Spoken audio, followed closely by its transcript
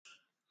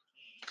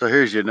So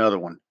here's you another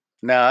one.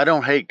 Now I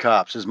don't hate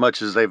cops as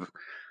much as they've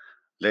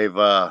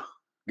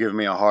given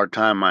me a hard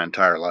time my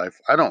entire life.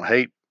 I don't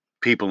hate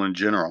people in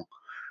general.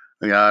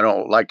 I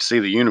don't like to see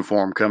the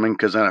uniform coming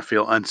because then I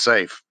feel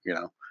unsafe.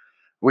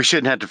 We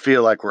shouldn't have to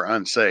feel like we're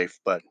unsafe,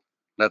 but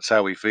that's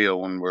how we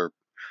feel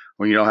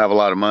when you don't have a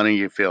lot of money.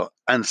 You feel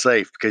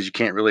unsafe because you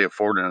can't really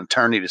afford an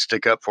attorney to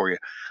stick up for you.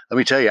 Let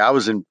me tell you, I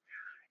was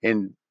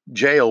in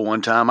jail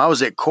one time. I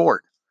was at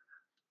court.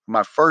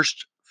 My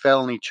first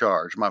felony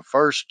charge, my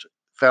first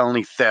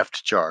felony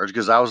theft charge,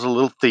 because I was a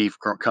little thief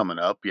coming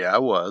up. Yeah, I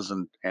was,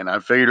 and I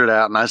figured it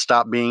out, and I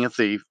stopped being a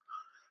thief.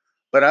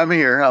 But I'm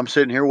here. I'm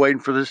sitting here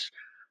waiting for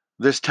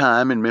this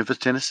time in Memphis,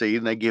 Tennessee,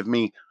 and they give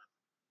me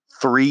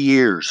 3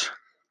 years.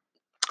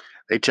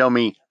 They tell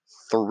me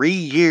 3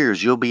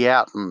 years you'll be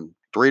out in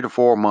 3 to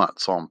 4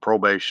 months on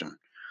probation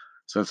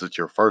since it's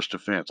your first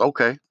offense.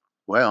 Okay,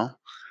 well,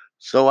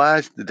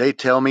 so they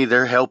tell me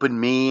they're helping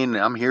me and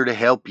I'm here to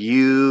help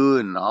you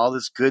and all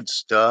this good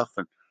stuff,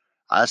 and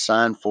I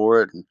signed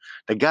for it. And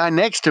the guy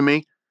next to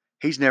me,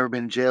 he's never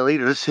been in jail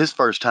either. This is his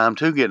first time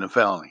too getting a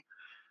felony.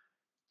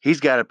 He's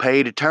got a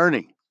paid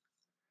attorney.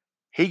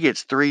 He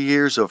gets 3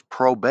 years of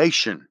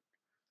probation.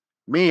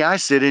 Me, I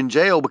sit in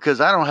jail because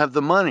I don't have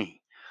the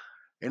money.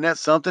 Isn't that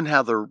something?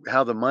 How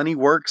the money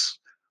works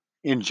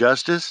in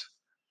justice?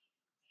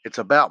 It's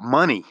about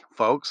money,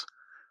 folks.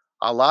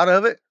 A lot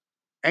of it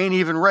ain't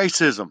even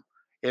racism.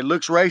 It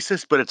looks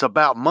racist, but it's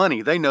about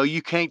money. They know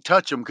you can't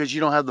touch them because you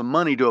don't have the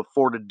money to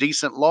afford a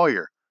decent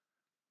lawyer.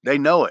 They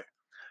know it.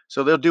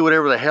 So they'll do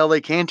whatever the hell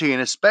they can to you.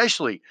 And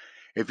especially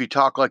if you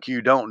talk like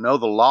you don't know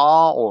the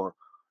law or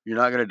you're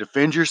not going to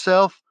defend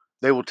yourself,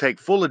 they will take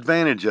full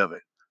advantage of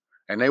it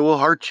and they will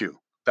hurt you.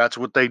 That's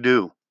what they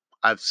do.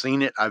 I've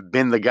seen it. I've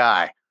been the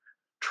guy.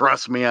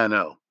 Trust me, I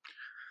know.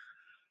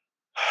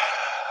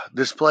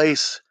 This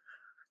place,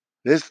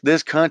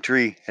 this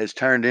country has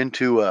turned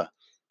into a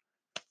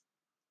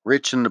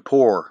rich and the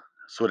poor.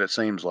 That's what it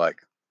seems like.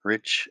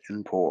 Rich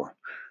and poor.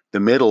 The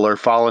middle are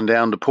falling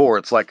down to poor.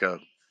 It's like a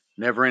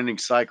never ending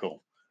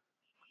cycle.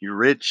 You're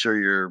rich or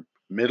you're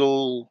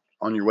middle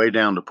on your way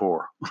down to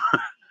poor.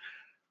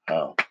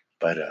 Oh,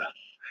 but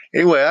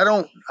anyway, I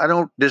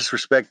don't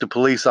disrespect the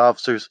police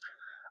officers.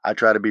 I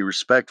try to be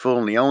respectful,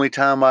 and the only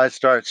time I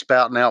start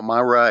spouting out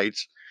my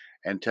rights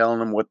and telling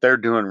them what they're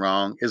doing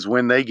wrong is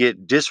when they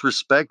get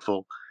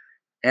disrespectful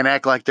and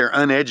act like they're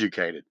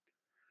uneducated.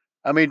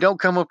 I mean, don't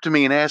come up to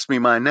me and ask me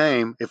my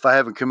name if I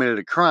haven't committed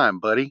a crime,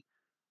 buddy.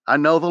 I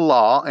know the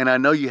law, and I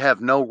know you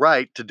have no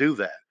right to do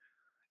that.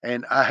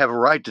 And I have a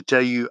right to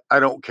tell you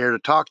I don't care to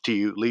talk to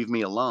you. Leave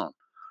me alone.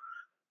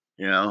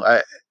 You know,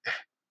 I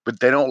but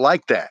they don't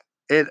like that.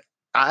 It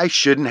I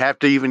shouldn't have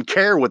to even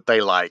care what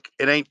they like.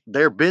 It ain't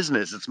their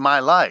business. It's my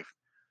life.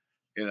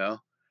 You know.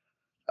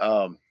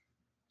 Um,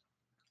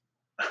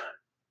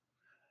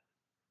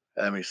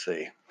 Let me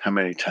see how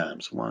many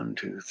times. One,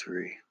 two,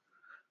 three.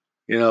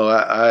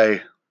 I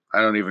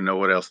don't even know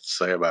what else to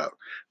say about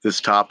this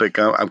topic.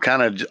 I'm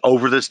kind of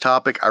over this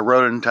topic. I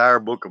wrote an entire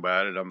book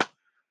about it. I'm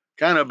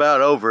kind of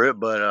about over it,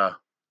 but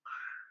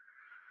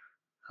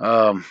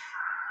um,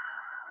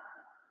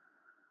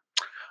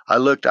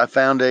 I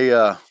found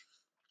a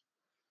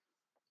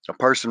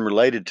person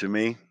related to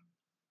me.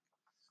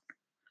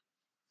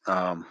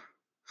 Um,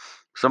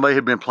 Somebody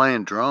had been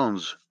playing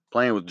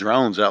with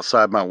drones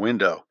outside my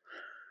window.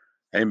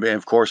 And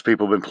of course,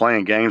 people have been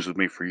playing games with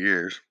me for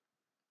years.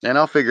 And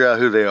I'll figure out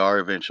who they are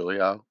eventually.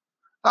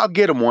 I'll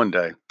get them one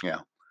day. Yeah.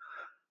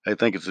 They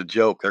think it's a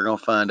joke. They're going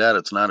to find out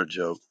it's not a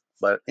joke.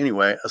 But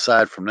anyway,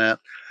 aside from that,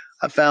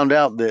 I found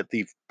out that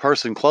the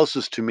person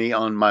closest to me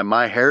on my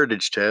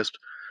MyHeritage test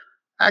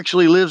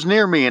actually lives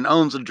near me and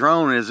owns a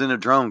drone and is in a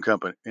drone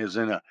company, is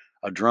in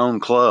a drone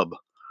club.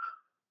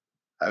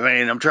 I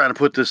mean, I'm trying to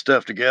put this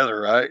stuff together,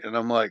 right? And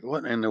I'm like,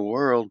 what in the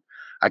world?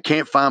 I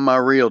can't find my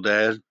real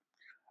dad.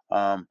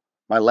 Um,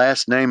 my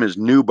last name is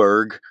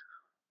Newberg,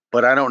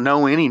 but I don't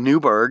know any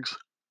Newbergs.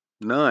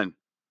 None.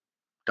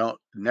 Don't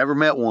never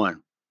met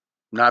one.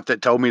 Not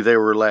that told me they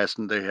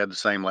had the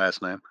same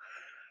last name.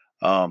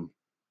 Um,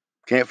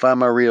 can't find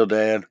my real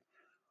dad.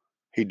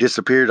 He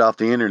disappeared off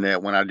the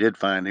internet when I did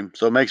find him,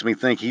 so it makes me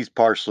think he's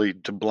partially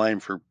to blame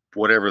for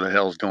whatever the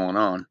hell's going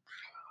on.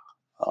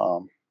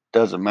 Um,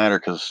 doesn't matter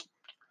because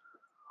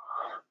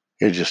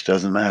it just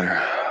doesn't matter.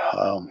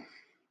 Um,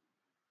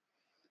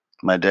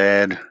 my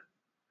dad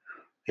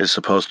is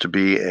supposed to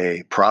be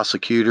a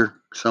prosecutor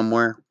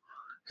somewhere.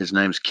 His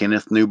name's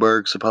Kenneth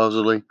Newberg,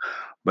 supposedly.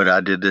 But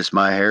I did this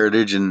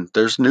MyHeritage, and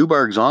there's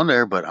Newbergs on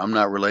there, but I'm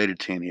not related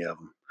to any of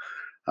them.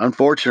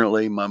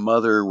 Unfortunately, my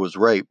mother was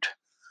raped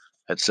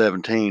at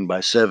 17 by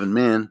 7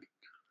 men,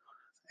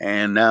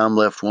 and now I'm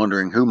left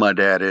wondering who my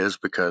dad is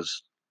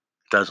because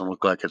it doesn't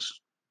look like it's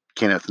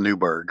Kenneth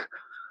Newberg.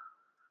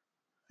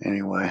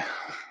 Anyway,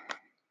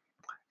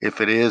 if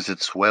it is,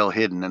 it's well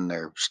hidden, and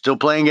they're still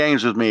playing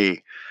games with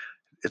me.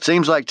 It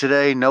seems like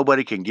today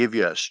nobody can give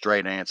you a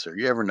straight answer.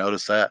 You ever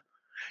notice that?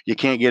 You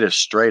can't get a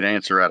straight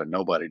answer out of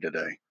nobody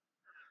today.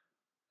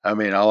 I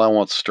mean, all I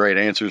want is straight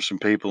answers from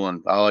people,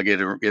 and all I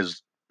get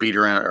is beat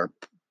around or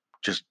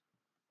just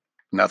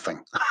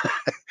Nothing.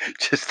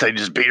 Just they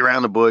just beat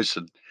around the bush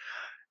and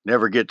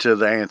never get to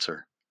the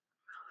answer.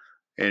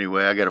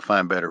 Anyway, I got to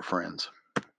find better friends.